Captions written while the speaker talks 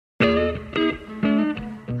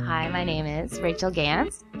My name is Rachel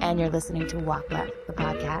Gans, and you're listening to Walk Left, the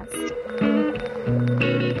podcast.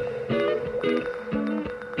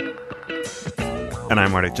 And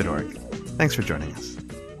I'm Marty Jadoric. Thanks for joining us.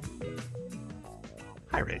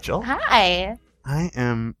 Hi, Rachel. Hi. I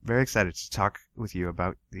am very excited to talk with you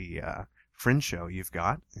about the Fringe show you've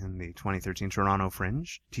got in the 2013 Toronto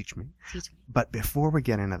Fringe, Teach Me. Teach Me. But before we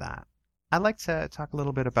get into that, I'd like to talk a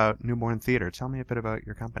little bit about Newborn Theatre. Tell me a bit about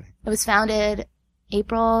your company. It was founded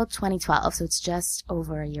April 2012, so it's just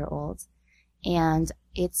over a year old. And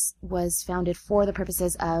it was founded for the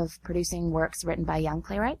purposes of producing works written by young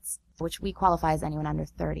playwrights, which we qualify as anyone under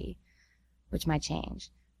 30, which might change.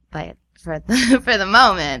 But for the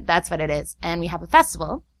moment, that's what it is. And we have a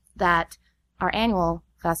festival that our annual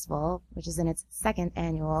festival, which is in its second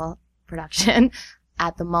annual production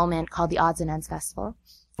at the moment, called the Odds and Ends Festival,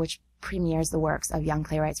 which premieres the works of young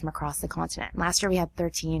playwrights from across the continent. Last year we had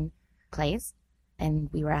 13 plays, and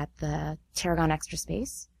we were at the Tarragon Extra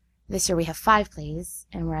Space. This year we have 5 plays,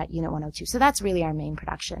 and we're at Unit 102. So that's really our main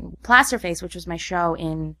production. Plasterface, which was my show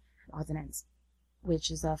in Odds and Ends,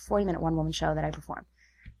 which is a 40-minute one-woman show that I perform.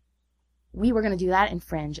 We were going to do that in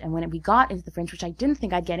Fringe, and when we got into the Fringe, which I didn't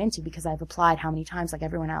think I'd get into because I've applied how many times like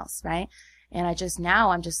everyone else, right? And I'm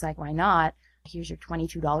just like, why not? Here's your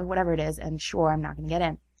 $22, whatever it is, and sure, I'm not going to get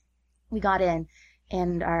in. We got in,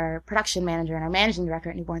 and our production manager and our managing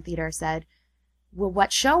director at Newborn Theatre said, well,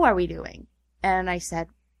 what show are we doing? And I said,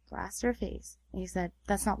 Plasterface. And he said,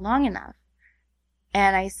 that's not long enough.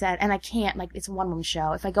 And I said, and I can't, like, it's a one-woman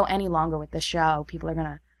show. If I go any longer with this show, people are going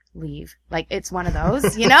to leave. Like, it's one of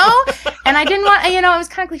those, you know? And I didn't want, it was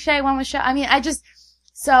kind of cliche, one-woman show. I mean,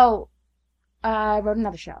 so I wrote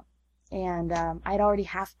another show. And I'd already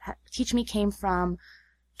Teach Me came from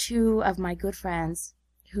 2 of my good friends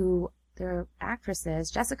who, they're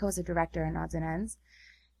actresses. Jessica was a director in Odds and Ends.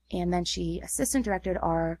 And then she assistant directed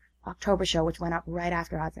our October show, which went up right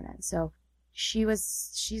after Odds and Ends. So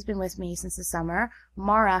she's been with me since the summer.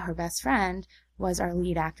 Mara, her best friend, was our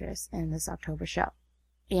lead actress in this October show.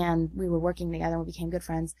 And we were working together and we became good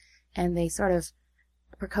friends. And they sort of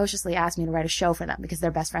precociously asked me to write a show for them because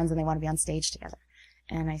they're best friends and they want to be on stage together.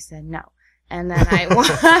 And I said no. And then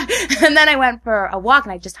I went for a walk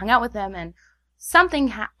and I just hung out with them, and something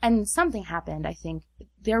happened. I think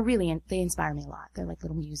they inspire me a lot. They're like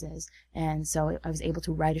little muses. And so I was able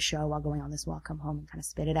to write a show while going on this walk, come home and kind of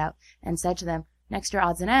spit it out, and said to them, next year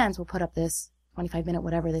Odds and Ends, we'll put up this 25-minute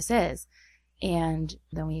whatever this is. And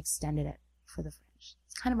then we extended it for the Fringe.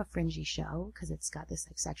 It's kind of a fringy show because it's got this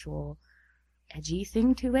like sexual, edgy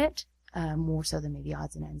thing to it, more so than maybe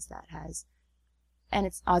Odds and Ends that has. And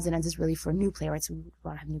it's Odds and Ends is really for new playwrights. We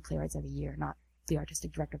want to have new playwrights every year, not the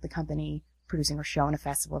artistic director of the company producing her show in a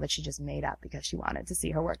festival that she just made up because she wanted to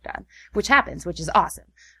see her work done, which happens, which is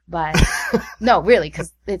awesome. But no, really,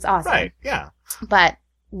 because it's awesome. Right, yeah. But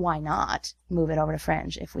why not move it over to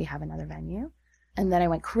Fringe if we have another venue? And then I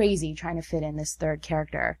went crazy trying to fit in this third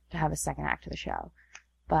character to have a second act to the show.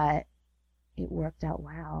 But it worked out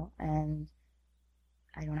well, and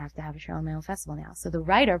I don't have to have a show on my own festival now. So the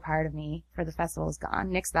writer part of me for the festival is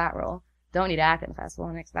gone. Nix that role. Don't need to act in the festival.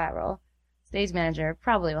 Nix that role. Stage manager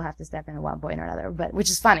probably will have to step in at one point or another, but which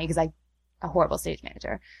is funny because I'm a horrible stage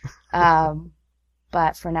manager.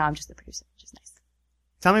 But for now, I'm just the producer, which is nice.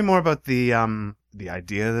 Tell me more about the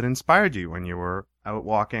idea that inspired you when you were out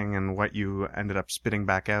walking and what you ended up spitting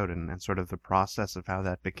back out, and sort of the process of how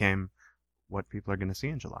that became what people are going to see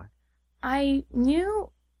in July. I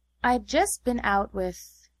knew I'd just been out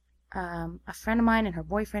with a friend of mine and her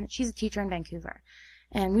boyfriend. She's a teacher in Vancouver.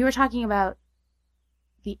 And we were talking about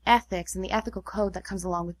the ethics and the ethical code that comes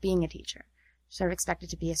along with being a teacher. Sort of expected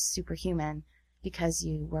to be a superhuman because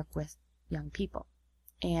you work with young people.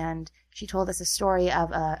 And she told us a story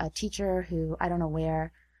of a teacher who, I don't know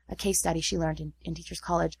where, a case study she learned in Teachers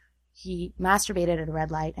College. He masturbated at a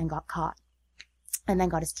red light and got caught, and then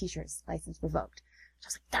got his teacher's license revoked. So I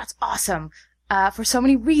was like, that's awesome. For so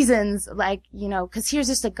many reasons, like, because here's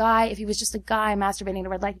just a guy, if he was just a guy masturbating at a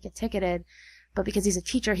red light, he'd get ticketed. But because he's a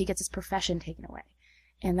teacher, he gets his profession taken away.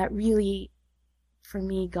 And that really, for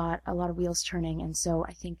me, got a lot of wheels turning. And so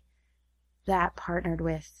I think that partnered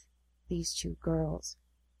with these 2 girls.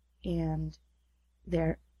 And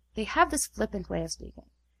they have this flippant way of speaking.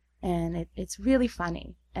 And it's really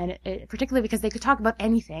funny. And it particularly because they could talk about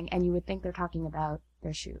anything and you would think they're talking about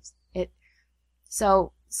their shoes.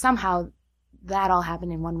 So somehow that all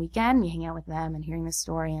happened in one weekend, me hanging out with them and hearing this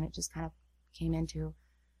story, and it just kind of came into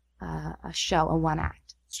a show, a one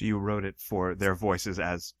act. So you wrote it for their voices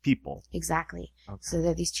as people. Exactly. Okay. So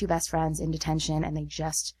they're these 2 best friends in detention, and they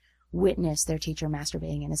just witness their teacher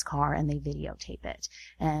masturbating in his car and they videotape it.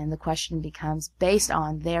 And the question becomes, based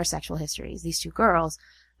on their sexual histories, these two girls,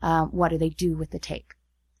 what do they do with the tape?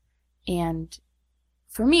 And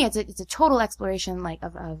for me, it's a total exploration, like,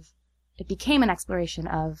 it became an exploration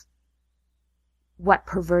of what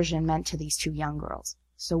perversion meant to these two young girls.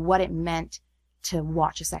 So what it meant to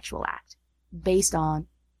watch a sexual act based on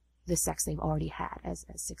the sex they've already had as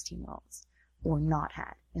 16-year-olds, or not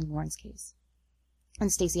had in Lauren's case.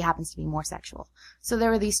 And Stacy happens to be more sexual. So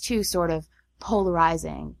there were these two sort of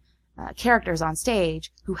polarizing characters on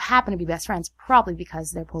stage who happen to be best friends, probably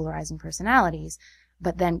because they're polarizing personalities,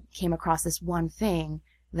 but then came across this one thing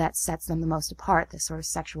that sets them the most apart, this sort of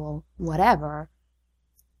sexual whatever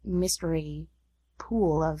mystery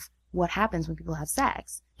pool of what happens when people have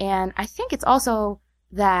sex. And I think it's also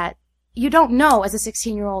that you don't know as a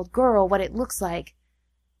 16-year-old girl what it looks like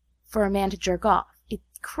for a man to jerk off. It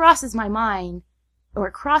crosses my mind, or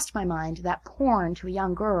it crossed my mind, that porn to a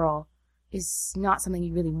young girl is not something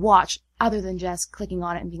you really watch other than just clicking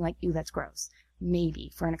on it and being like, ew, that's gross.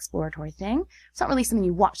 Maybe for an exploratory thing. It's not really something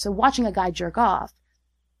you watch. So watching a guy jerk off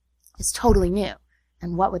is totally new.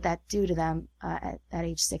 And what would that do to them at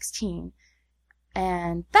age 16?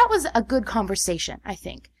 And that was a good conversation, I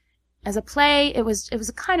think. As a play, it was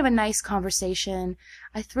a kind of a nice conversation.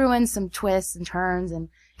 I threw in some twists and turns and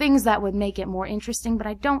things that would make it more interesting, but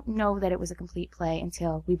I don't know that it was a complete play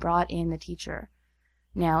until we brought in the teacher.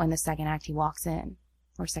 Now in the second act he walks in,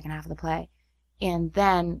 or second half of the play, and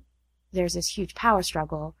then there's this huge power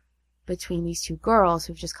struggle between these two girls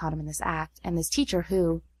who've just caught him in this act and this teacher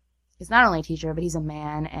who is not only a teacher, but he's a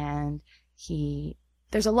man, and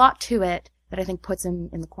there's a lot to it that I think puts him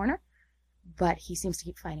in the corner, but he seems to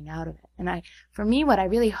keep fighting out of it. And for me, what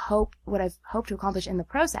I've hoped to accomplish in the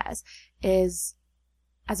process is,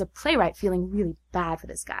 as a playwright, feeling really bad for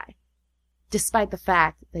this guy, despite the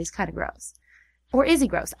fact that he's kind of gross. Or is he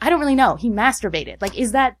gross? I don't really know. He masturbated. Like,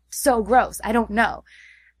 is that so gross? I don't know.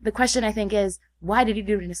 The question, I think, is, why did he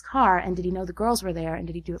do it in his car? And did he know the girls were there? And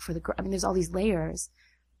did he do it for the girl? I mean, there's all these layers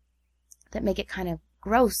that make it kind of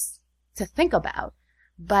gross to think about.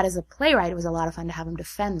 But as a playwright, it was a lot of fun to have him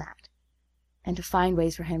defend that. And to find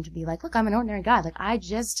ways for him to be like, look, I'm an ordinary guy. Like, I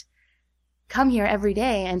just come here every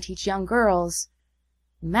day and teach young girls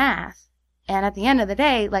math. And at the end of the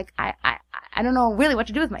day, like, I don't know really what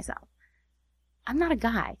to do with myself. I'm not a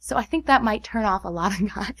guy. So I think that might turn off a lot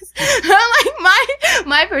of guys. Like,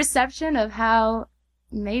 my perception of how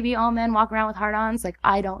maybe all men walk around with hard-ons, like,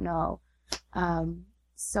 I don't know.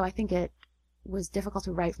 So I think it was difficult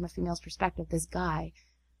to write from a female's perspective, this guy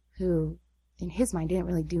who, in his mind, didn't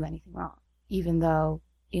really do anything wrong. Even though,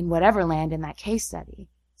 in whatever land in that case study,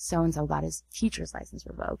 so-and-so got his teacher's license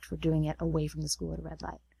revoked for doing it away from the school at a red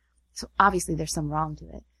light. So obviously there's some wrong to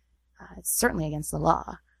it. It's certainly against the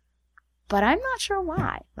law. But I'm not sure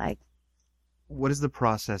why. Like, what has the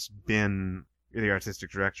process been, the artistic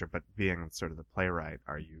director, but being sort of the playwright?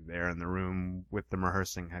 Are you there in the room with them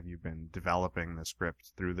rehearsing? Have you been developing the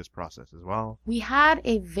script through this process as well? We had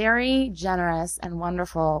a very generous and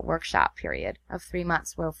wonderful workshop period of 3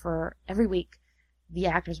 months where for every week the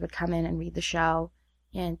actors would come in and read the show,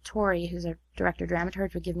 and Tori, who's a director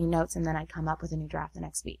dramaturg, would give me notes, and then I'd come up with a new draft the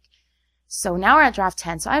next week. So now we're at draft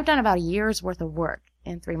 10. So I've done about a year's worth of work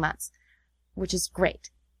in 3 months, which is great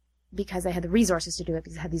because I had the resources to do it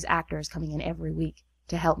because I had these actors coming in every week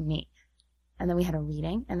to help me. And then we had a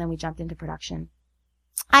reading, and then we jumped into production.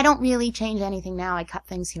 I don't really change anything now. I cut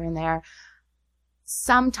things here and there.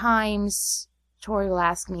 Sometimes Tori will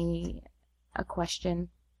ask me a question,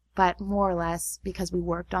 but more or less because we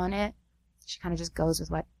worked on it, she kind of just goes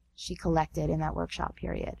with what she collected in that workshop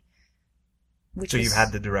period. So you've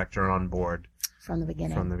had the director on board from the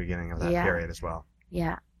beginning. From the beginning of that period as well.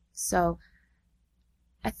 Yeah. So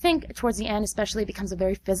I think towards the end especially it becomes a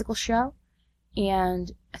very physical show.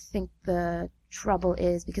 And I think the trouble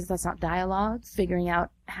is, because that's not dialogue, figuring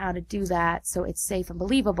out how to do that so it's safe and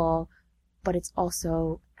believable, but it's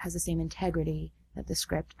also has the same integrity that the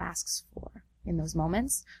script asks for in those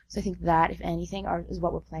moments. So I think that, if anything, is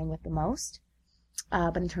what we're playing with the most.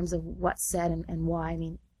 But in terms of what's said and why, I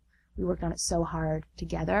mean, we worked on it so hard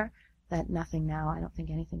together that nothing now, I don't think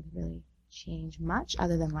anything could really change much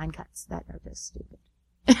other than line cuts that are just stupid.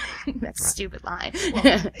 That's a stupid line.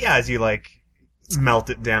 Well, yeah, as you melt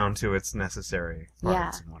it down to its necessary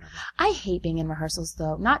parts and whatever. I hate being in rehearsals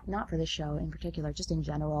though, not for the show in particular, just in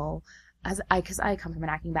general, because I come from an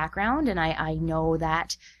acting background and I know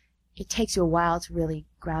that it takes you a while to really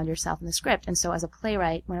ground yourself in the script. And so as a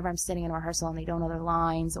playwright, whenever I'm sitting in a rehearsal and they don't know their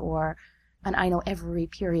lines, and I know every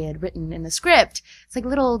period written in the script, it's like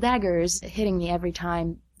little daggers hitting me every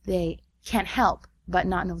time. They can't help but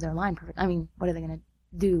not know their line perfect. I mean, what are they going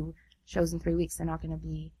to do? Shows in 3 weeks, they're not going to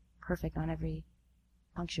be perfect on every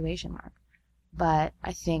punctuation mark. But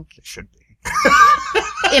I think It should be.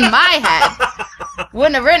 in my head,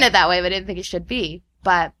 wouldn't have written it that way, but I didn't think it should be.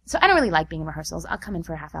 But so I don't really like being in rehearsals. I'll come in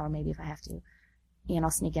for a half hour maybe if I have to, and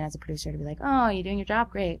I'll sneak in as a producer to be like, "Oh, you're doing your job,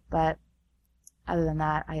 great." But other than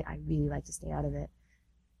that, I really like to stay out of it,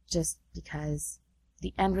 just because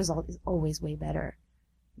the end result is always way better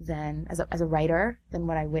than as a writer than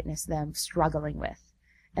what I witness them struggling with.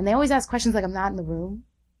 And they always ask questions like I'm not in the room.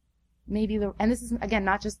 And this is again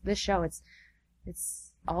not just this show.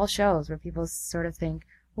 It's all shows where people sort of think,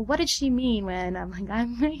 well, what did she mean when I'm like,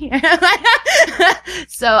 I'm right here.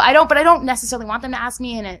 So I don't necessarily want them to ask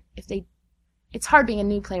me. And it's hard being a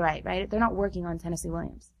new playwright, right? They're not working on Tennessee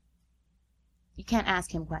Williams. You can't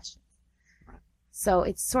ask him questions. So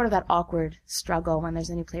it's sort of that awkward struggle when there's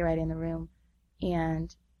a new playwright in the room.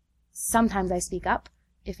 And sometimes I speak up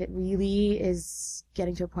if it really is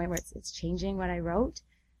getting to a point where it's changing what I wrote,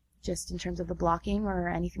 just in terms of the blocking or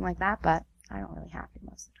anything like that. But I don't really have to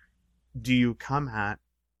most of the time. Do you come at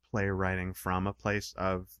playwriting from a place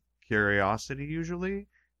of curiosity usually,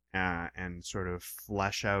 and sort of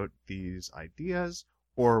flesh out these ideas?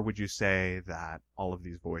 Or would you say that all of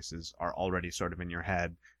these voices are already sort of in your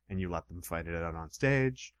head and you let them fight it out on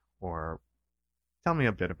stage? Or tell me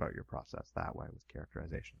a bit about your process that way with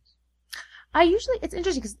characterizations. It's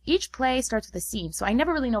interesting because each play starts with a scene, so I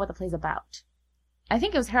never really know what the play's about. I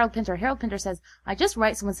think it was Harold Pinter. Harold Pinter says, I just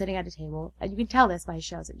write someone sitting at a table, and you can tell this by his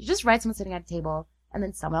shows. You just write someone sitting at a table, and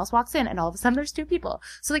then someone else walks in, and all of a sudden there's two people.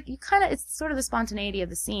 So like it's sort of the spontaneity of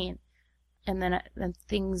the scene. And then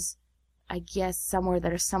things, I guess,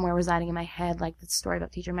 that are somewhere residing in my head, like the story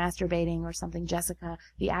about teacher masturbating or something Jessica,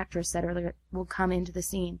 the actress, said earlier, will come into the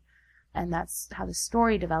scene. And that's how the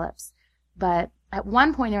story develops. But at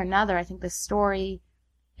one point or another, I think the story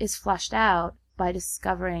is fleshed out by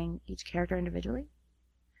discovering each character individually.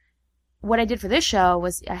 What I did for this show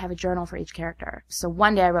was I have a journal for each character. So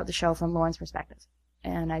one day I wrote the show from Lauren's perspective,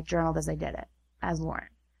 and I journaled as I did it, as Lauren.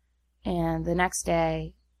 And the next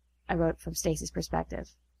day I wrote from Stacy's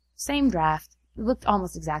perspective. Same draft. It looked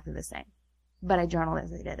almost exactly the same, but I journaled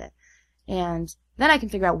as I did it. And then I can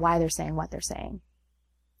figure out why they're saying what they're saying.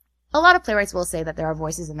 A lot of playwrights will say that there are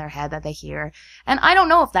voices in their head that they hear, and I don't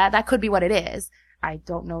know if that could be what it is. I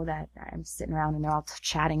don't know that I'm sitting around and they're all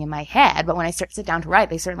chatting in my head, but when I sit down to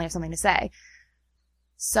write, they certainly have something to say.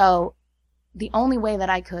 So the only way that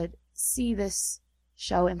I could see this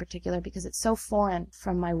show in particular, because it's so foreign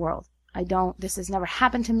from my world, this has never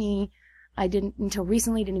happened to me. I didn't, until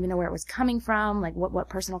recently, didn't even know where it was coming from, like what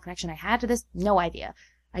personal connection I had to this. No idea.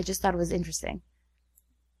 I just thought it was interesting.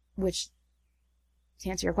 Which, to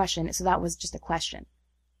answer your question, so that was just a question.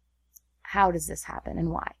 How does this happen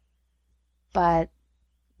and why? But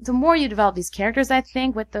the more you develop these characters, I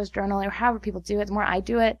think, with those journaling or however people do it, the more I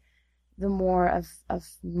do it, the more of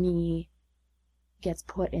me gets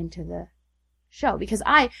put into the show. Because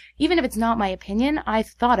even if it's not my opinion, I've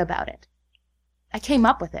thought about it. I came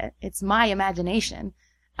up with it. It's my imagination.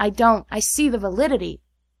 I see the validity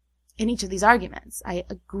in each of these arguments. I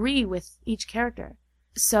agree with each character.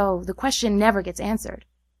 So the question never gets answered,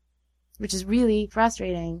 which is really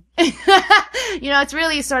frustrating. It's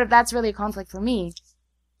really that's really a conflict for me.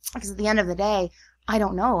 Because at the end of the day, I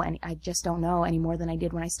don't know, and I just don't know any more than I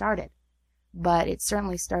did when I started. But it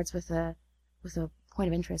certainly starts with a point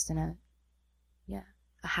of interest and a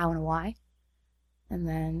how and a why. And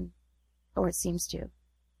then, or it seems to.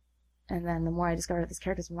 And then the more I discover these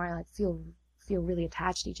characters, the more I feel really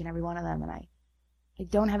attached to each and every one of them, and I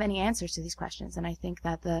don't have any answers to these questions. And I think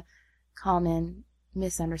that the common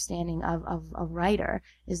misunderstanding of a writer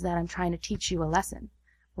is that I'm trying to teach you a lesson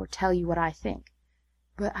or tell you what I think.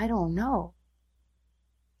 But I don't know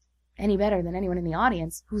any better than anyone in the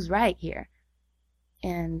audience who's right here.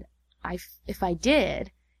 And if I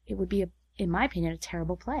did, it would be, in my opinion, a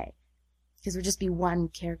terrible play. Because it would just be one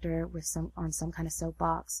character on some kind of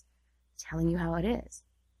soapbox telling you how it is.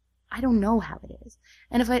 I don't know how it is.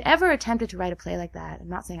 And if I'd ever attempted to write a play like that, I'm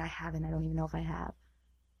not saying I haven't, I don't even know if I have,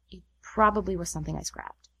 it probably was something I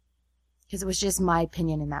scrapped. Because it was just my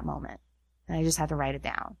opinion in that moment. And I just had to write it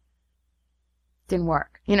down. Didn't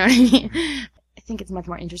work. You know what I mean? I think it's much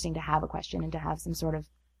more interesting to have a question and to have some sort of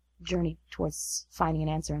journey towards finding an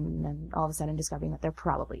answer and then all of a sudden discovering that there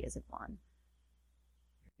probably isn't one.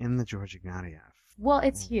 In the George Ignatieff. Well,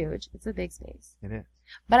 it's huge. It's a big space. It is.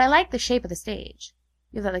 But I like the shape of the stage.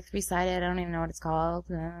 You have that three-sided, I don't even know what it's called,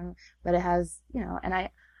 but it has, and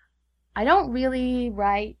I don't really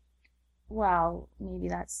write, well, maybe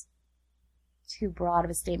that's too broad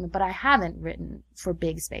of a statement, but I haven't written for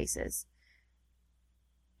big spaces.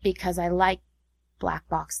 because I like black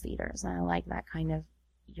box theaters and I like that kind of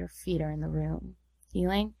your feet are in the room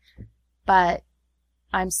feeling. But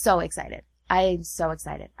I'm so excited. I'm so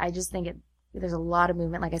excited. I just think there's a lot of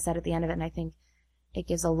movement, like I said at the end of it, and I think it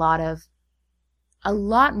gives a lot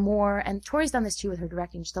more, and Tori's done this too with her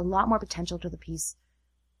directing, just a lot more potential to the piece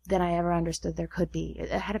than I ever understood there could be. It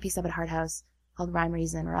had a piece up at Hart House called Rhyme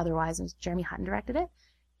Reason or Otherwise. It was Jeremy Hutton directed it.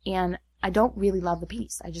 And I don't really love the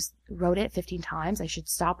piece. I just wrote it 15 times. I should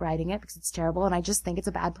stop writing it because it's terrible and I just think it's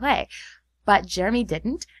a bad play. But Jeremy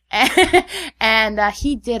didn't. And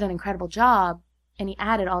he did an incredible job and he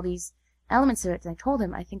added all these elements to it. And I told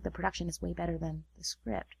him, I think the production is way better than the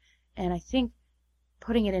script. And I think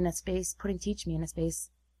putting it in a space, putting Teach Me in a space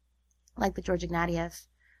like the George Ignatieff,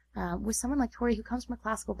 with someone like Tori who comes from a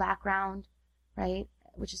classical background, right?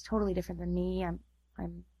 Which is totally different than me.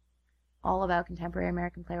 I'm all about contemporary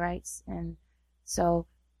American playwrights. And so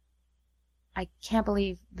I can't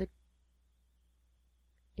believe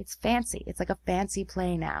it's fancy. It's like a fancy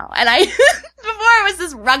play now. And before it was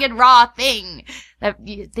this rugged, raw thing that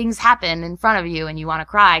things happen in front of you and you want to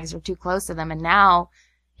cry because you're too close to them. And now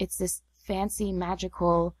it's this fancy,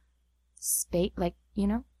 magical space, like,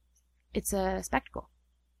 it's a spectacle.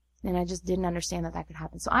 And I just didn't understand that could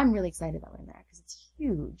happen. So I'm really excited that we're in there because it's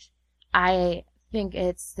huge. I think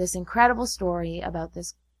it's this incredible story about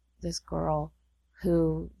this girl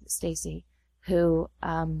Stacy, who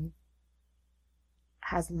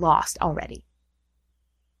has lost already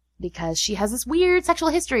because she has this weird sexual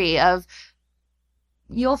history of,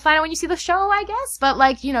 you'll find out when you see the show, I guess, but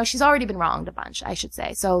she's already been wronged a bunch, I should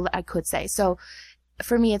say. So I could say. So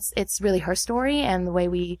for me, it's really her story and the way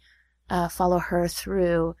we follow her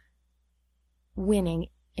through winning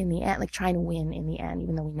in the end, like trying to win in the end,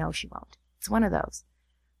 even though we know she won't. It's one of those.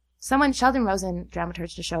 Sheldon Rosen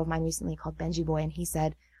dramaturged a show of mine recently called Benji Boy, and he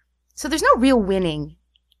said, so there's no real winning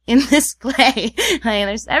in this play.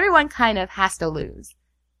 Everyone kind of has to lose.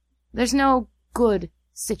 There's no good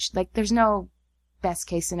there's no best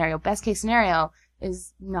case scenario. Best case scenario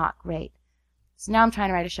is not great. So now I'm trying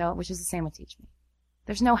to write a show, which is the same with Teach Me.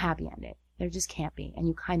 There's no happy ending. There just can't be, and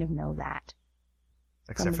you kind of know that.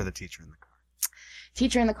 Except for the teacher in the car.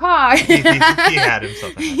 Teacher in the car. he had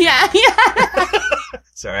himself. Yeah.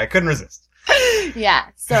 Sorry, I couldn't resist. Yeah,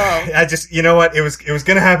 so I just, you know what? It was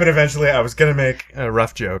going to happen eventually. I was going to make a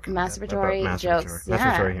rough joke. Masturbatory jokes.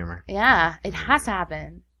 Masturbatory humor. Yeah, it has to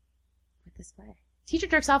happen with this play. Teacher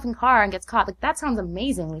jerks off in car and gets caught. Like, that sounds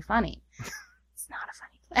amazingly funny. It's not a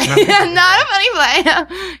funny play. Not a funny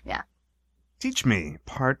play. Yeah. Teach Me,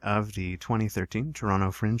 part of the 2013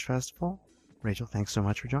 Toronto Fringe Festival. Rachel, thanks so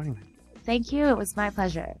much for joining me. Thank you. It was my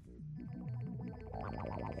pleasure.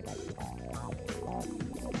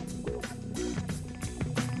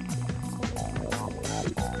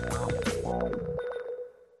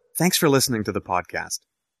 Thanks for listening to the podcast.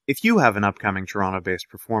 If you have an upcoming Toronto-based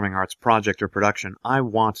performing arts project or production, I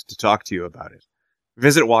want to talk to you about it.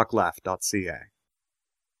 Visit walkleft.ca.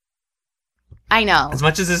 I know. As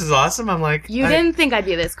much as this is awesome, I'm like... You didn't think I'd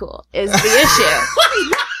be this cool, is the issue.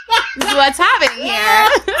 This is what's happening here.